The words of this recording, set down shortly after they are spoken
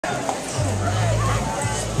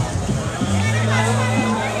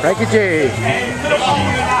Thank you, Jay.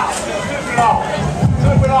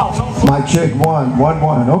 Mic check, 1, 1,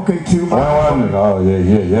 1. Okay, 2, 1. Oh,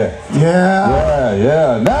 yeah.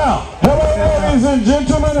 Now, hello, ladies and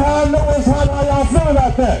gentlemen. I know it's hot. How y'all feeling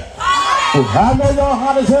about that? I know y'all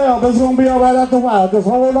hot as hell, but it's going to be all right after a while. Just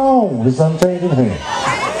hold on. It's unchanging hand.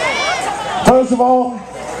 First of all,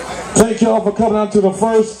 thank y'all for coming out to the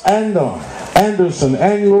first Anderson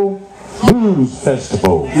Annual Blues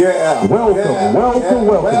Festival. Yeah. Welcome.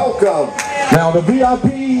 Now, the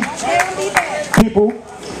VIP people,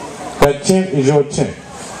 that tent is your tent.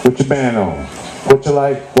 Put your band on. What you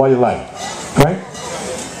like, while you like. Right?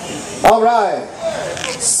 All right.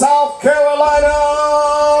 South Carolina!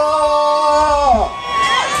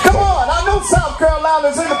 Come on, I know South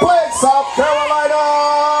Carolina's in the place. South Carolina!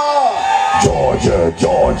 Georgia.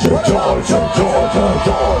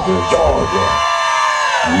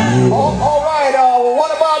 Yeah. All right,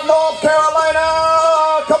 what about North Carolina?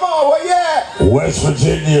 Come on, where you at? West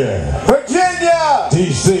Virginia.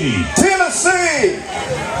 D.C. Tennessee.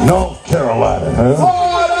 North Carolina.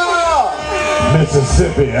 Florida.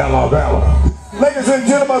 Mississippi, Alabama. Ladies and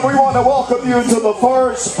gentlemen, we want to welcome you to the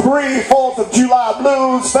first pre-4th of July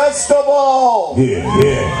Blues Festival.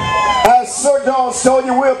 Yeah. As Sir John told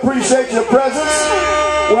you, we appreciate your presence,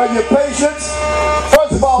 your patience.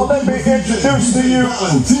 First of all, let me introduce to you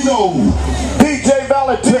DJ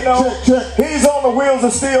Valentino. Check. He's on the wheels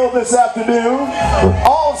of steel this afternoon.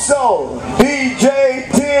 Also, DJ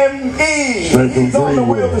Tim E. He's on the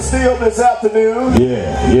wheels of steel this afternoon.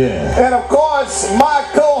 Yeah. And of course, my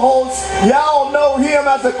co-host, y'all know him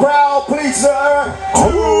as the crowd pleaser,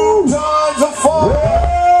 2 Tons of Fun.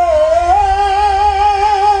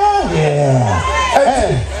 Yeah.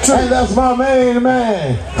 Hey, that's my main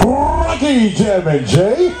man, Rocky Jammin'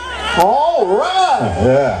 J. All right.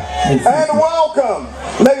 Yeah. And welcome.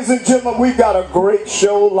 Ladies and gentlemen, we've got a great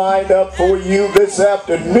show lined up for you this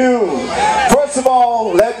afternoon. First of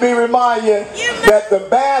all, let me remind you that the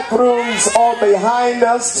bathrooms are behind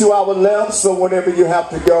us to our left, so whenever you have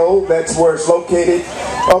to go, that's where it's located,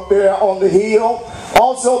 up there on the hill.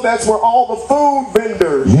 Also, that's where all the food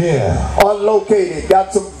vendors are located.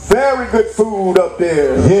 Got some very good food up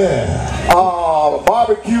there. Yeah.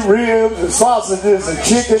 Barbecue ribs and sausages and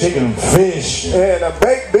chicken, fish, and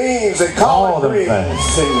baked beans and collard greens.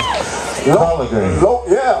 Collard greens.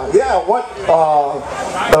 What?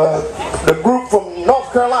 The group from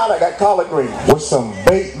North Carolina got collard greens with some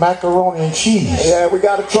baked macaroni and cheese. Yeah, we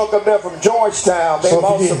got a truck up there from Georgetown. They've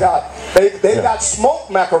also got got smoked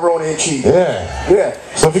macaroni and cheese. Yeah.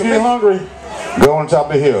 So if you get hungry, go on top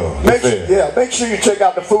of the hill. Make sure you check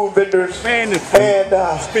out the food vendors. And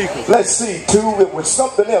let's see, too, it was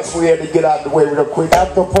something else we had to get out of the way real quick.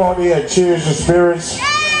 After party at Cheers and Spirits.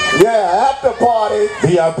 Yeah, after party.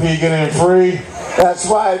 VIP getting in free. That's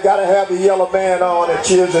right, gotta have the yellow band on at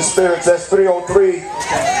Cheers and Spirits. That's 303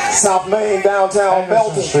 South Main, downtown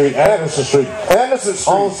Belton. Anderson Street.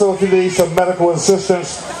 Also, if you need some medical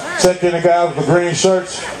assistance, check in the guys with the green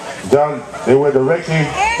shirts. They went directly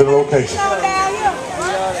to the location.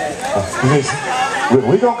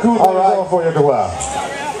 We're going to cool things on for you in a while.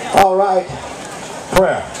 All right.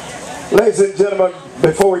 Prayer. Ladies and gentlemen,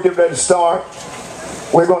 before we get ready to start,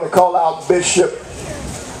 we're going to call out Bishop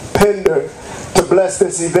Pender to bless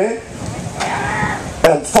this event.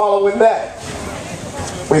 And following that,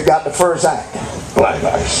 we've got the first act. Black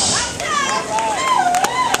Ice.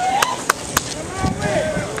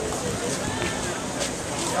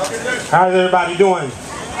 How's everybody doing?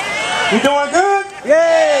 You doing good?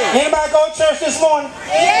 Yay! Anybody go to church this morning?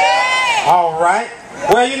 Yeah! All right.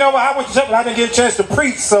 Well, you know what? I went to church, but I didn't get a chance to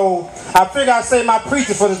preach, so I figured I'd say my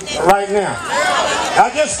preaching for right now.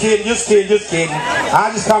 I'm just kidding. I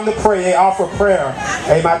just come to pray, offer prayer.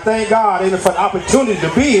 Amen. I thank God, amen, for the opportunity to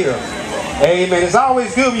be here. Amen. It's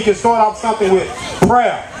always good when you can start off something with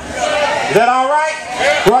prayer. Is that all right?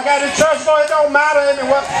 Do I got in church? No, it don't matter. Amen.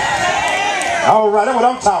 What? All right, that's what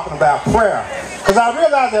I'm talking about, prayer. Because I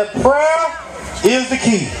realize that prayer is the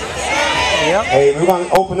key. Yep. Hey, we're going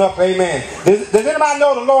to open up, amen. Does anybody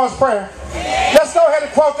know the Lord's Prayer? Let's go ahead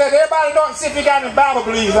and quote that. Everybody know it. See if you got any Bible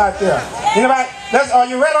believers out there. Anybody? Are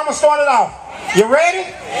you ready? I'm going to start it off. You ready?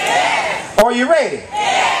 Yeah. Are you ready?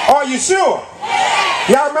 Yeah. Are you sure? Yeah.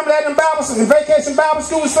 Y'all remember that in vacation Bible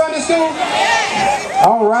school, Sunday school? Yeah.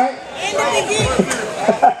 All right.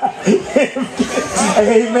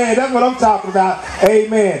 Amen. That's what I'm talking about.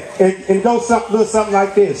 Amen. And go something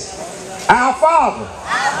like this. Our Father,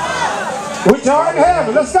 which art in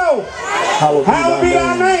heaven. Let's go. Hallowed be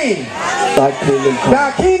thy name. Thy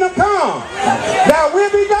kingdom come. Thy will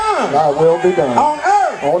be done. Thy will be done. On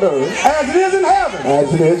earth. On earth. As it is in heaven.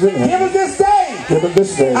 As it is in heaven. Give us this day. Give us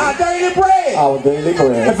this day our daily bread. our daily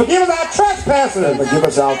bread. And forgive us our trespasses. And forgive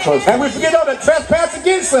us our trespasses. And we forgive those that trespass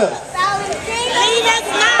against us.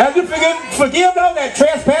 And we forgive those that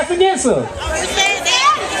trespass against us.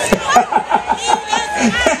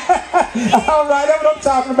 All right, that's what I'm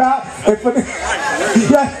talking about.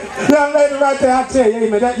 Young lady right there, I tell you,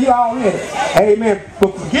 amen, that you all in it. Amen.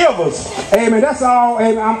 But forgive us. Amen. That's all.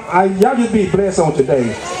 Amen. Y'all just be blessed on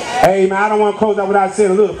today. Amen. I don't want to close out without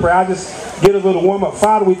saying a little prayer. I just get a little warm up.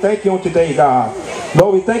 Father, we thank you on today, God.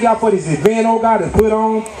 Lord, we thank God for this event, oh God, that's put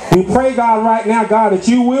on. We pray, God, right now, God, that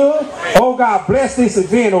you will, oh God, bless this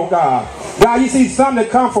event, oh God. God, you see some that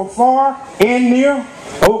come from far and near.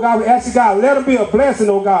 Oh God, we ask you, God, let them be a blessing,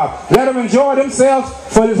 oh God. Let them enjoy themselves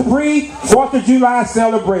for this free 4th of July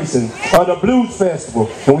celebration of the Blues Festival.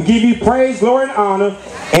 And we give you praise, glory, and honor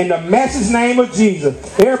in the matchless name of Jesus.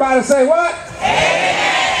 Everybody say what?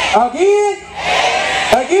 Again?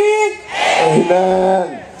 Again?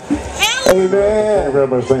 Amen. Amen.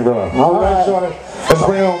 Everybody sing, brother. All right, Shorty. Let's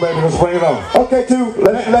bring it on, baby. Let's bring it on. Okay,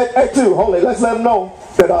 let's let them know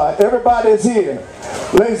that everybody is here.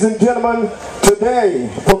 Ladies and gentlemen, today,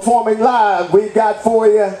 performing live, we got for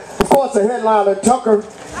you, of course, the headliner, Tucker.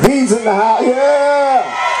 He's in the house. Yeah!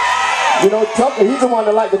 You know, Tucker, he's the one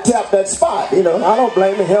that like to tap that spot. You know, I don't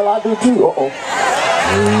blame him. Hell, I do too. Uh-oh.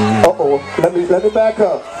 Uh-oh. Let me back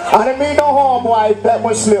up. I didn't mean no harm, wife. That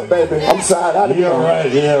one slipped, baby. I'm sorry. I didn't Yeah,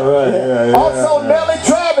 right. Yeah, right. Yeah, also, Nellie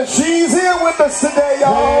Travis, she's here with us today,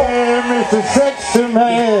 y'all. Hey, Mr. Sexy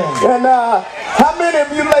Man. And how many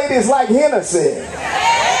of you ladies like Hennessy?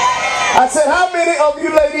 I said, how many of you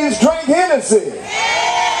ladies drink Hennessy?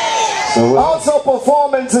 Also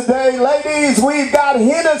performing today, ladies, we've got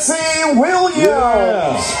Hennessy Williams.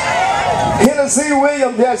 Yes. Hennessy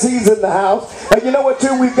Williams, yes, he's in the house. And you know what,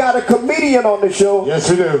 too? We've got a comedian on the show. Yes,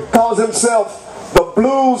 we do. Calls himself the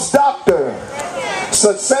Blues Doctor.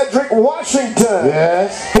 Sir Cedric Washington.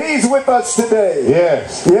 Yes. He's with us today.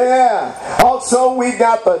 Yes. Yeah. Also, we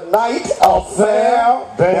got the Night Affair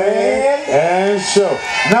Band and Show.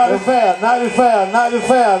 Night Affair, Night Affair, Night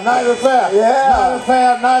Affair, Night Affair. Yeah. Night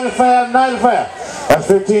Affair, Night Affair, Night Affair. That's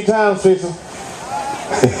 15 times, Cecil.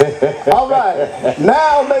 All right.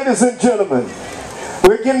 Now, ladies and gentlemen,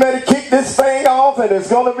 we're getting ready to kick this thing off, and it's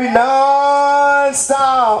going to be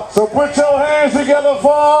non-stop. So put your hands together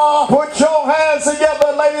for... Put your hands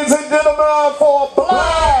together, ladies and gentlemen, for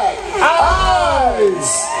Black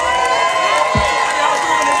Eyes.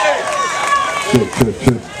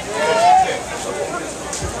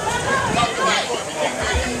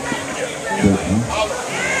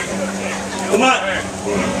 Come on.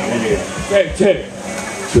 Hey.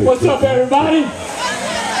 What's up, everybody?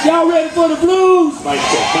 Y'all ready for the blues? Mic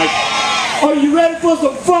check, mic. Are you ready for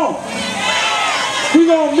some funk? We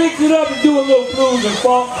gonna mix it up and do a little blues and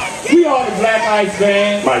funk. We are the Black Ice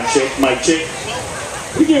Band. Mic check, mic check.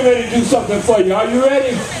 We getting ready to do something for you. Are you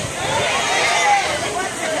ready?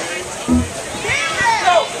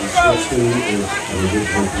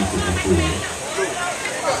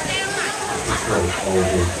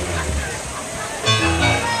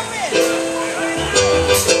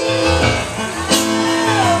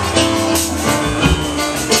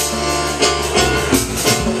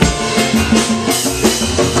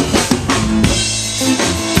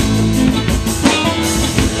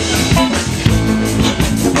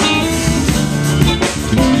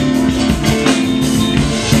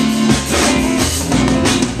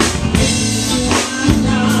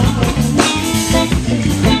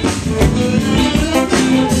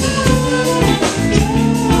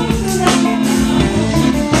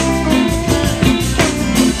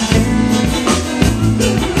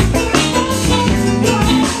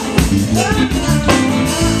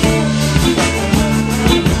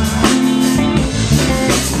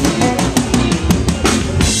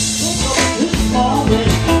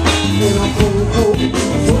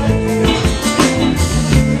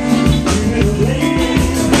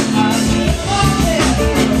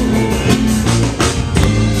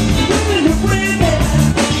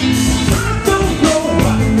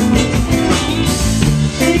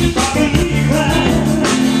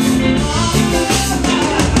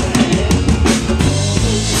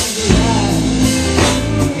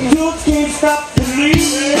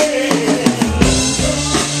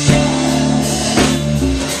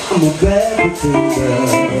 I'm glad to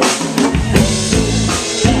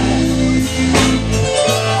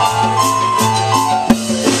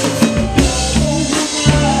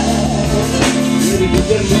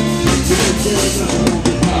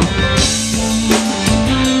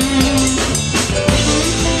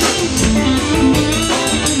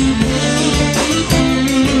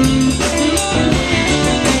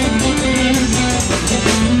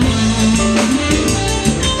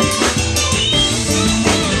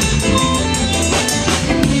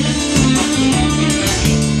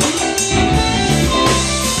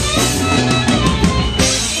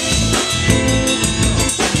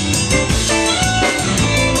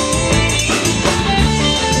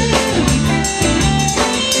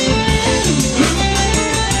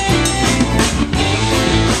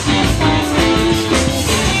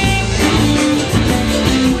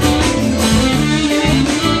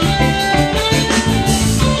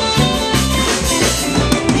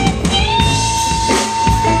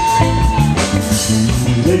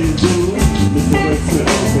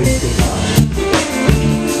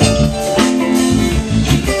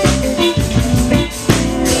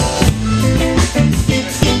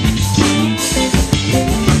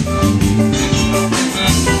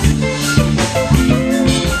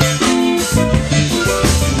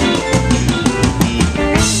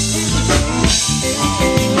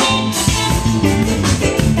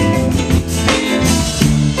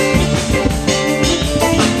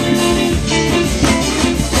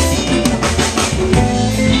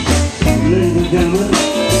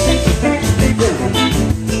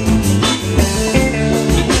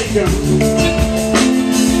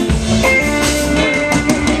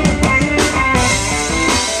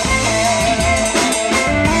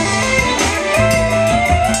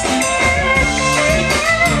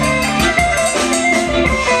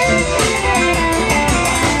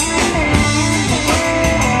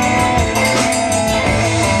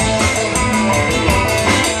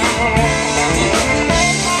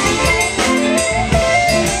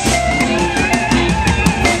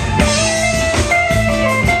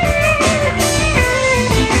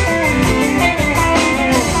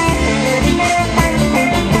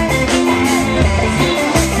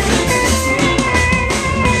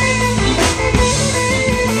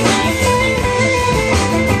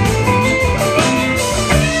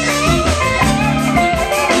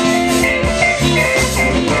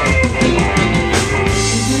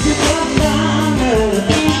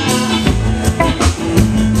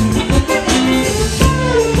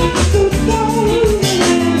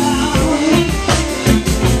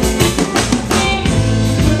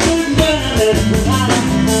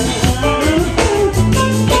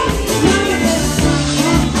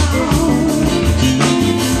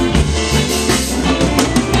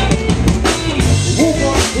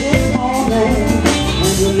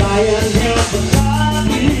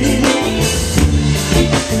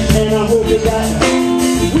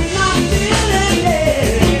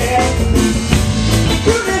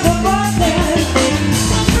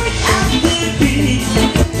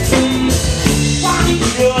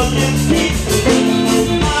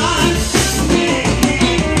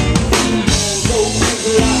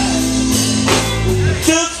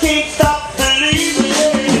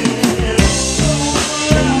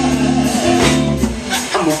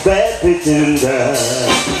tender.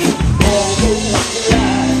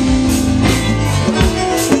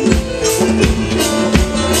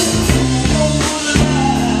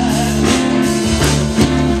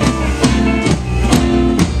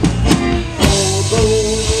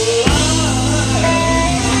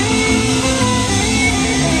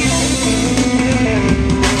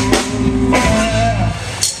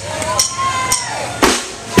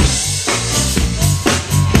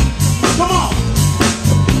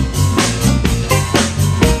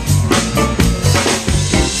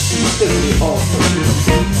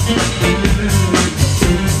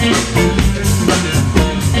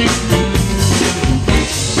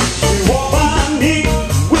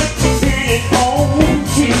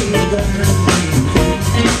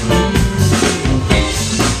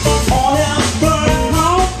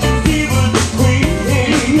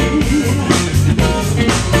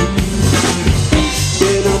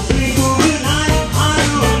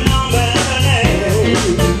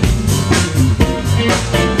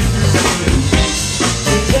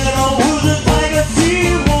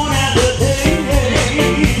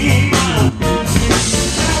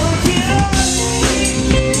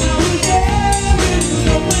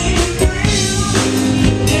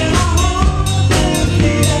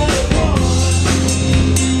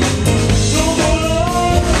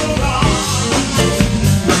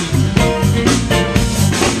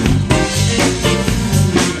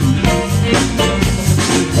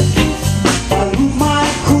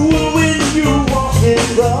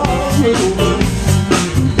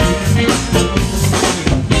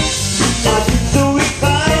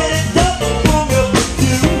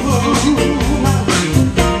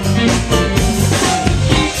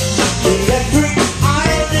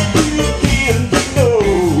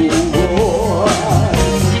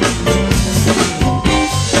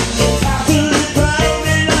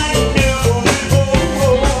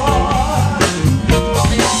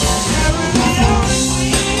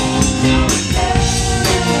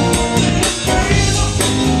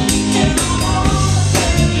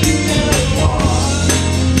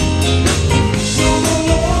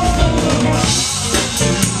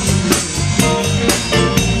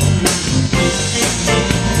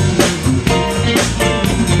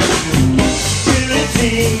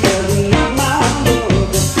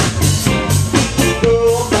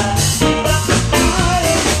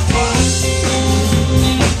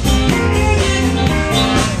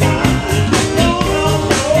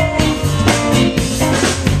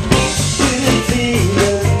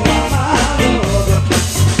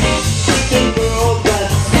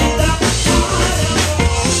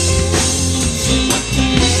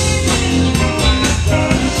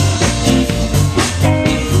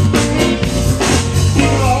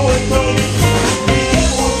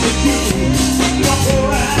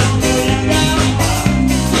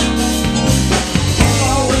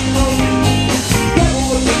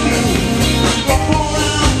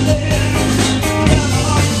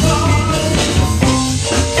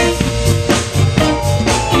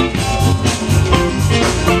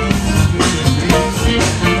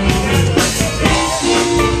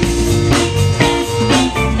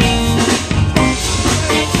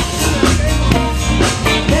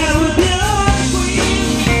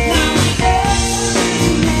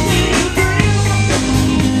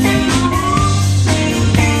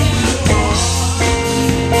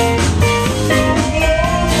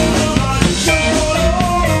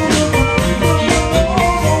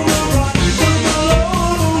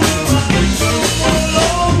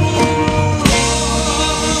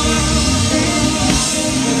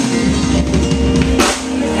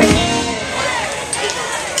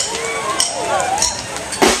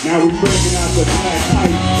 Now we're breaking out the black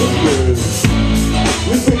ice.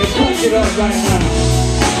 We're finna crank it up right now.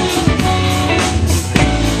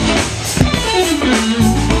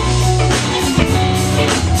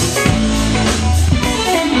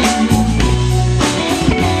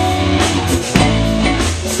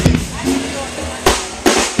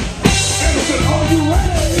 Anderson, are you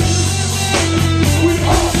ready? We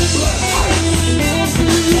are black ice.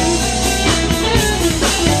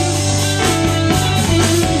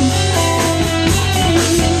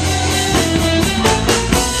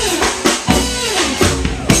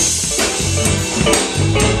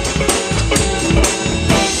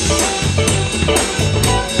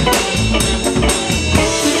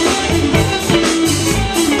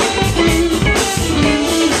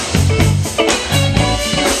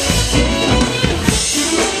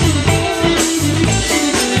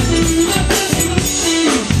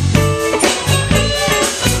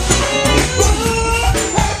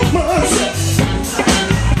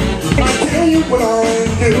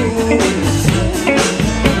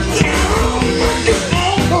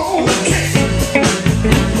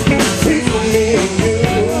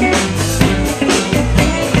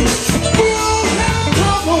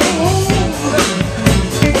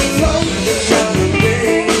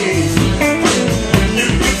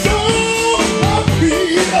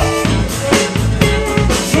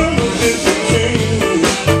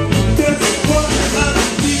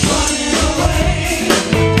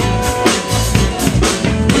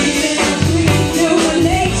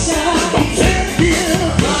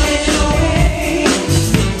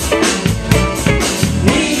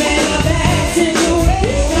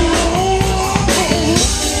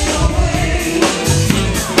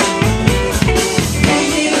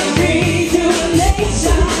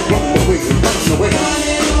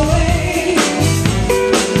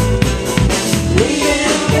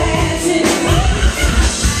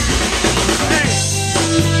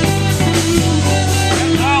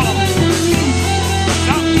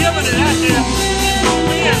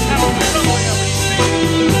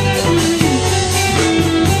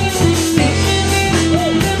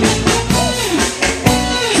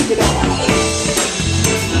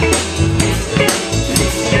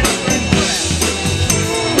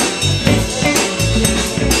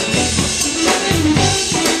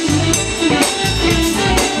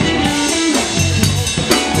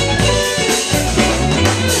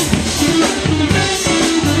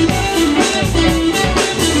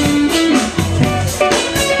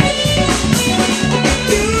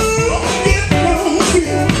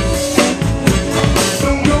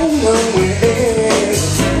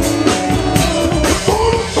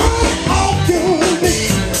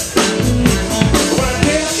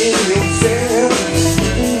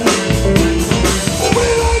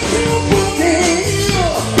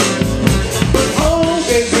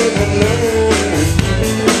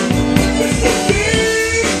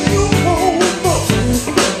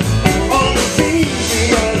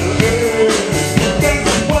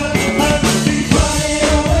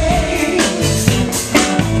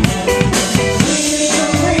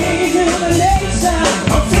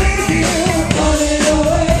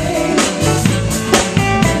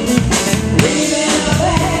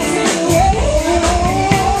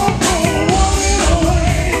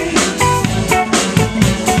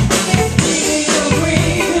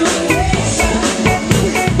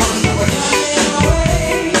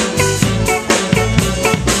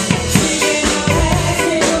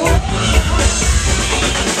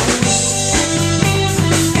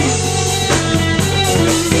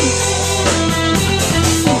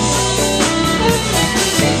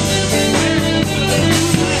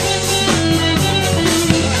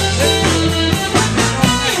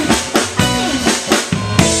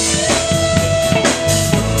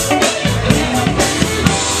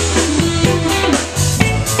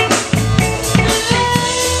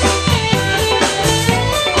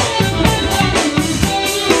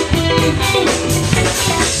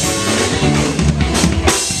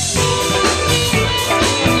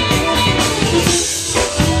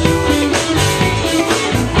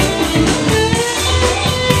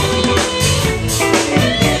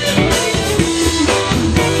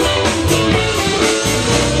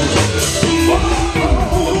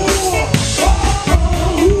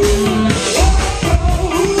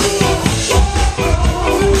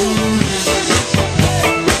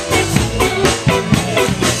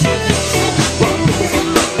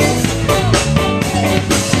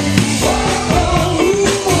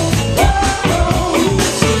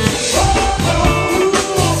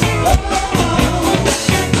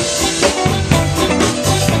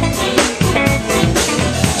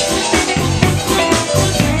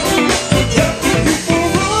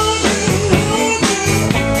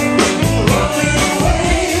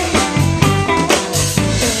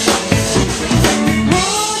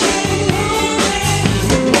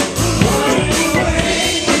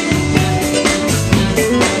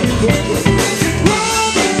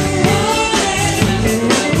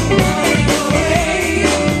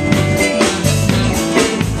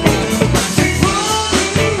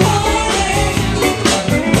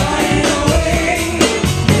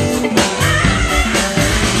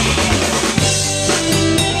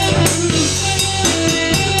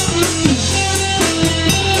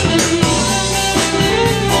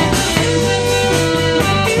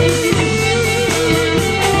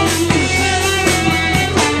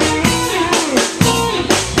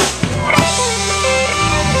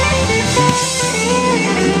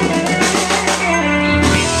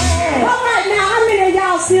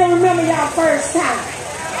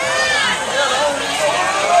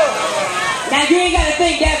 You ain't got to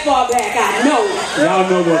think that far back, I know. Y'all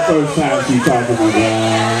know what first time she talking about.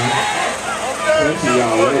 Let's see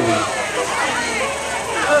y'all ready.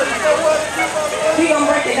 We gonna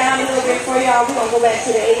break it down a little bit for y'all. We gonna go back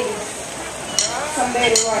to the 80s. Some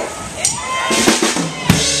baby right.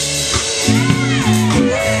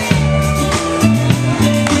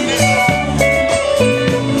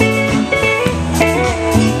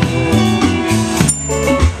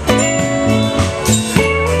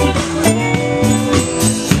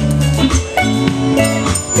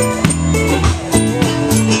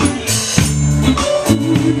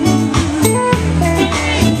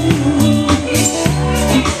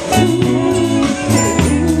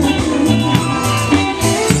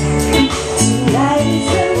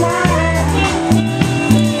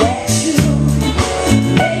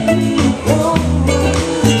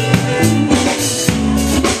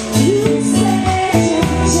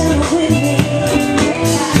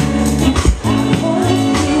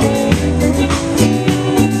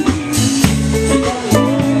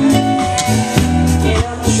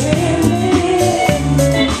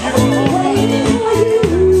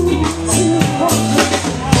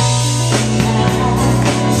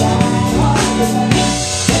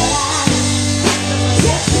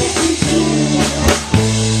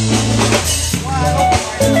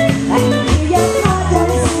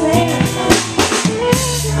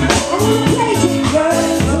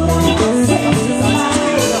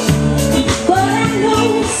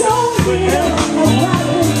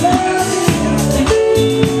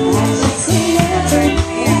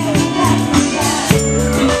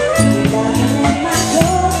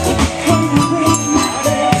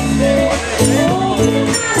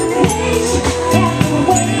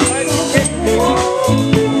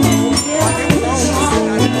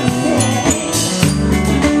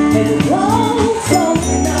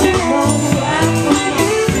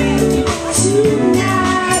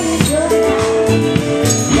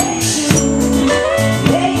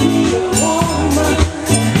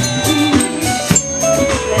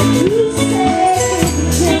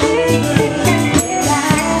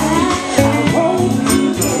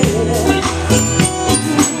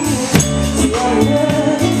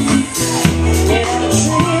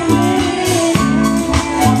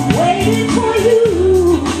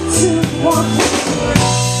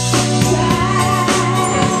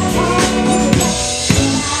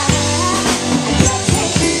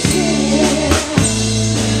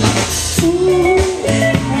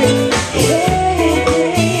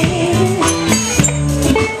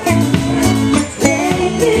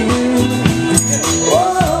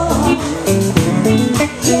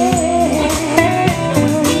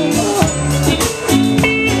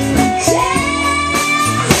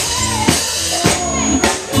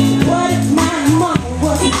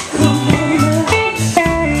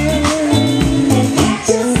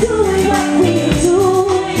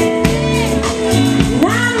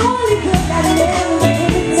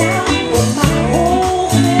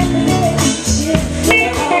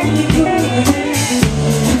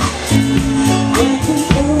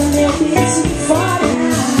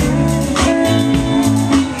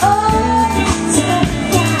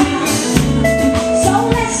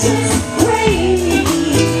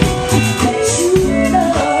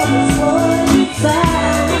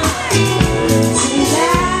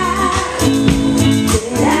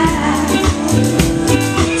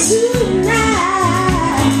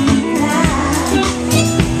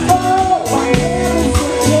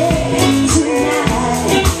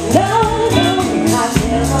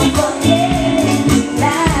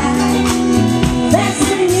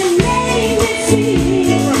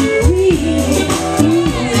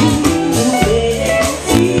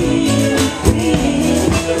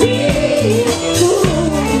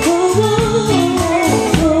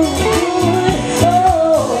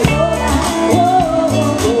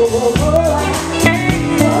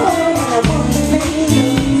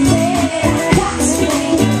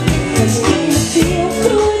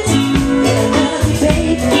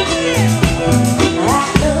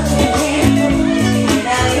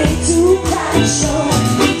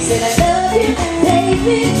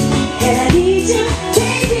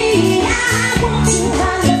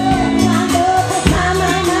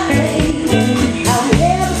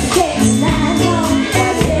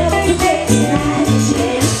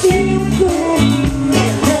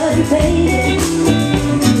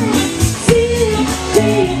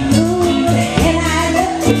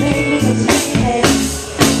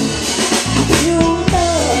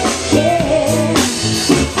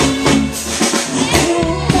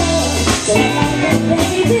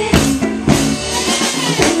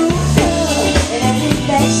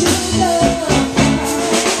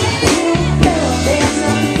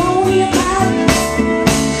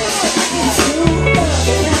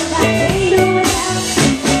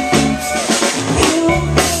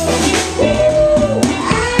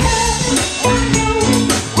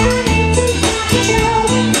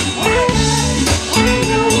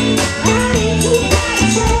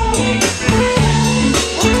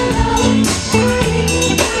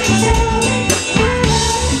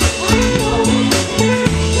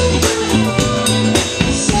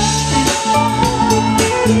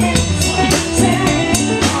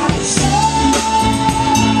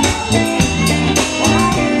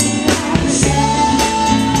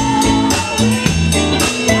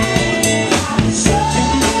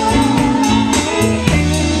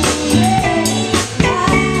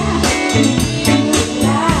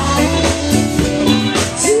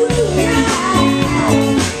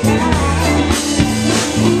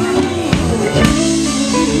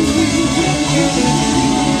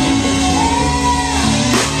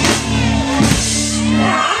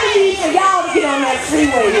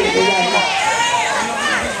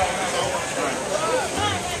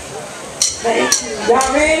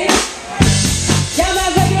 Y'all ready? Y'all might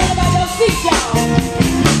as well get up about your feet, y'all.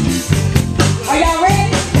 Are y'all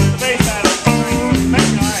ready?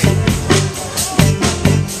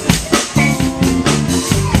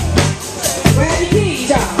 Grab your keys,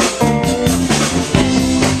 y'all.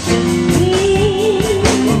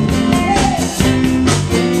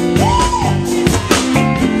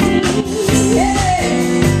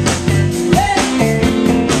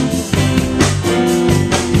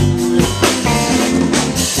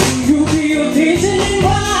 You feel decent and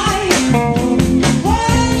right.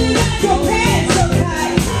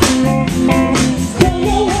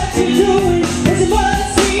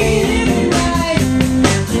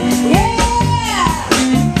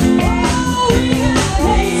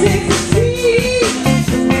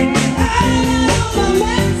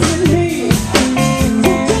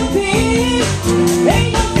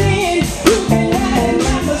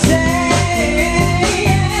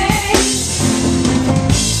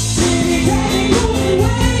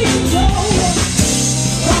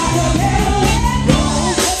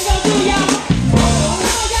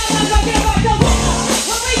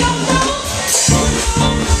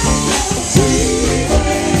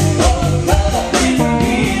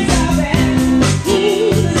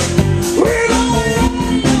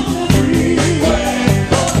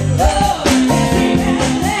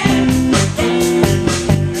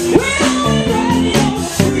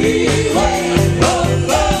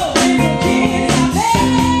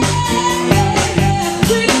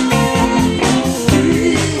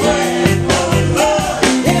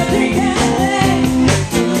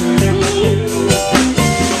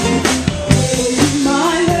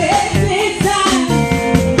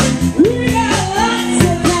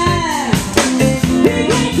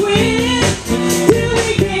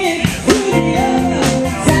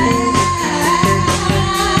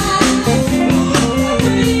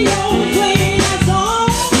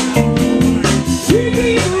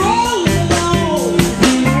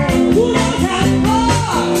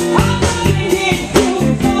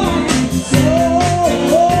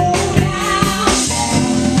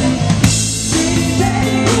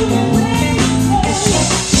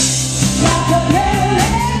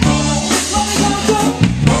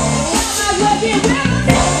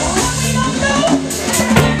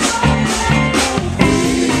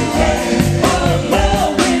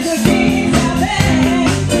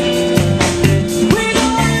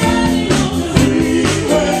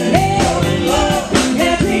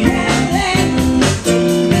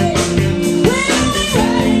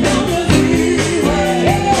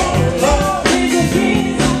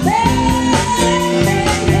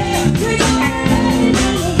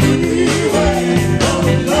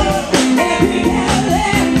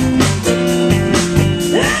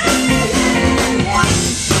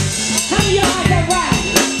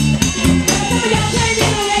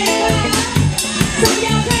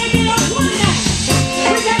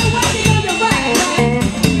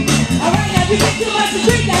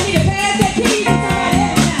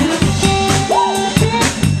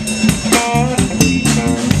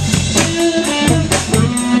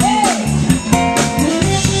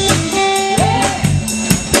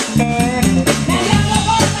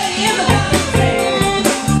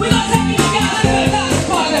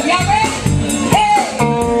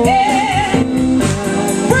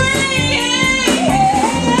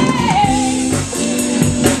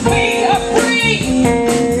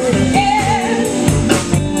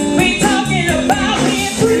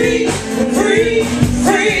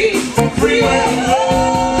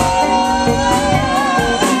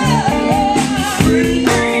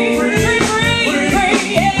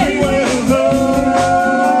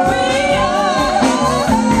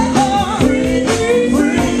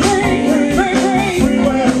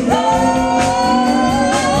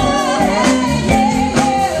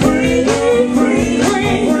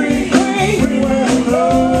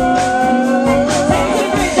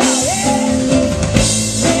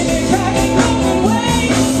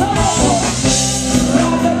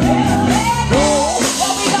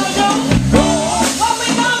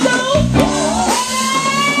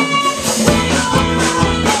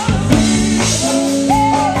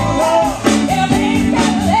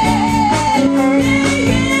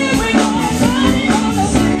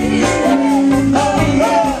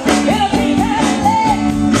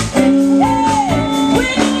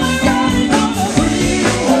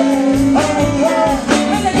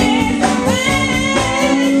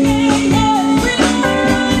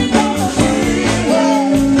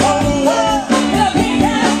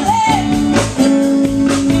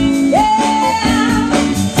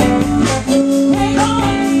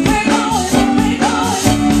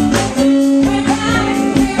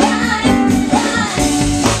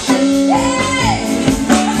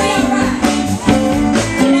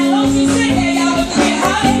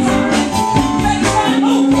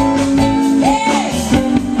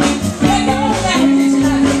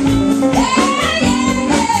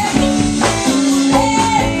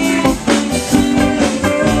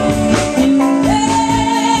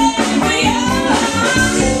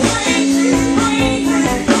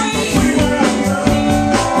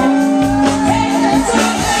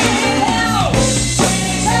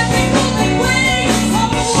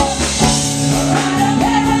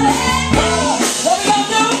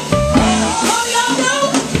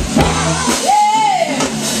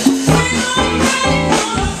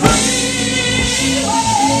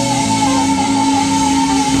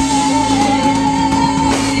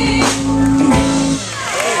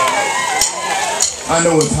 I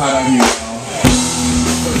know it's hot out here, y'all.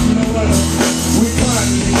 But you know what? We're trying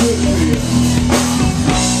to be good for you.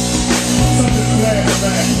 Something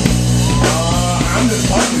flashback. I'm just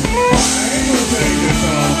talking. I ain't gonna sing this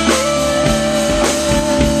song.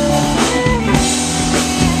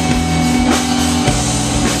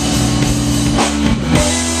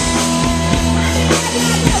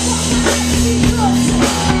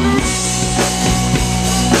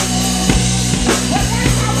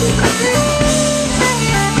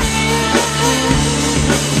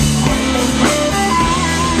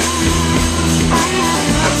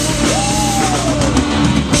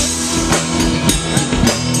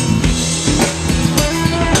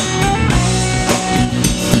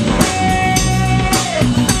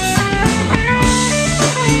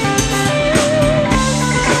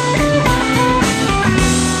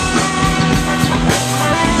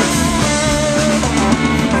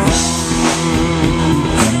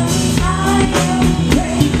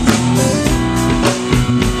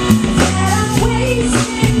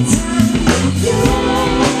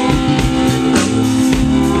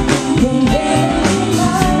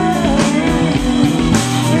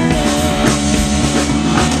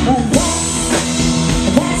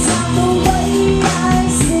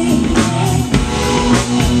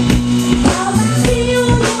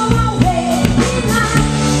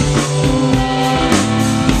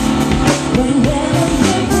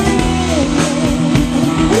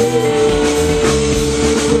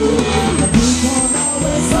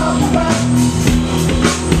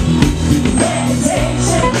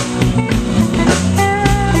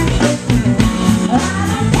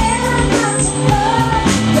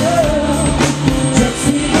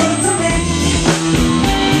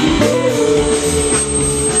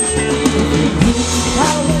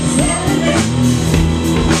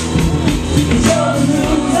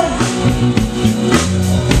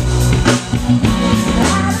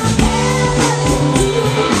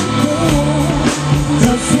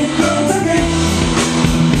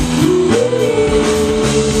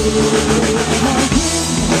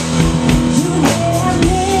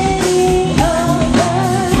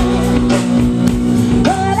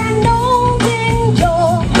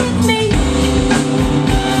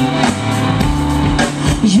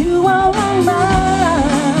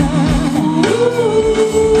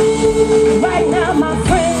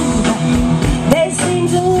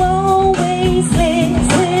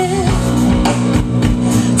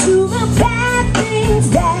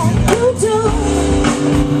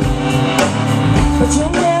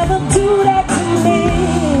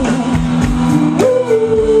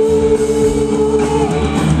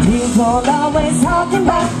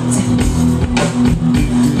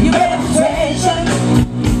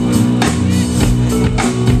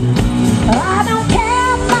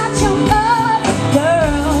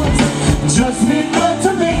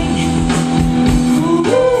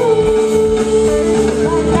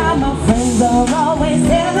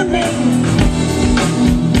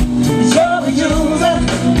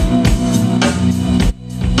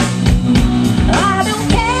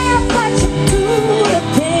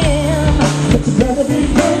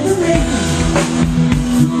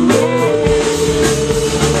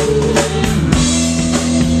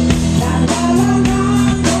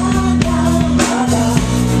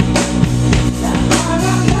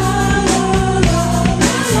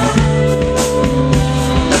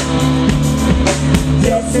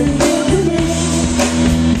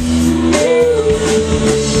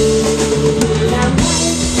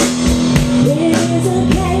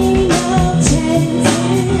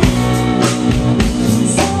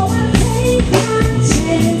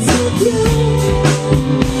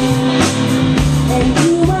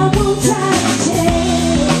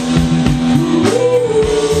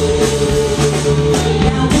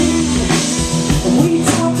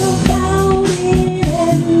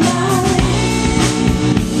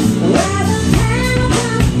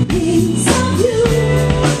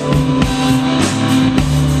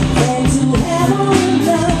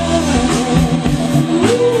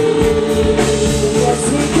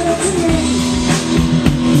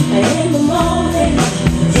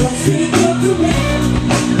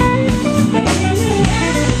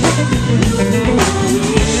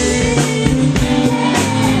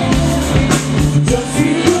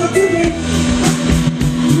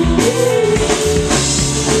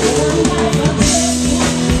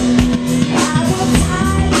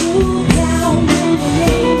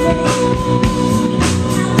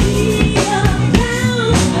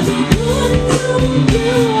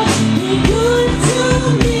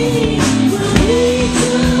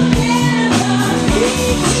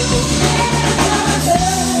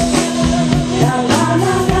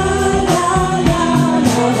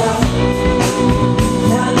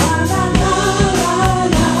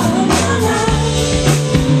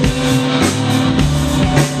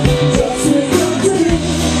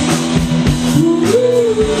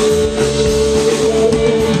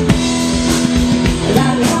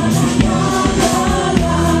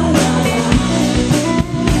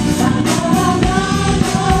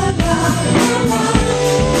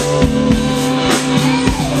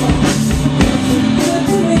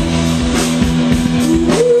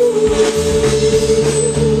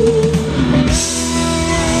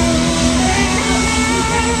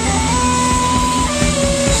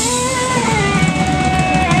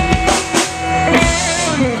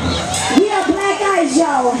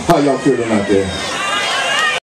 y'all feeling out there?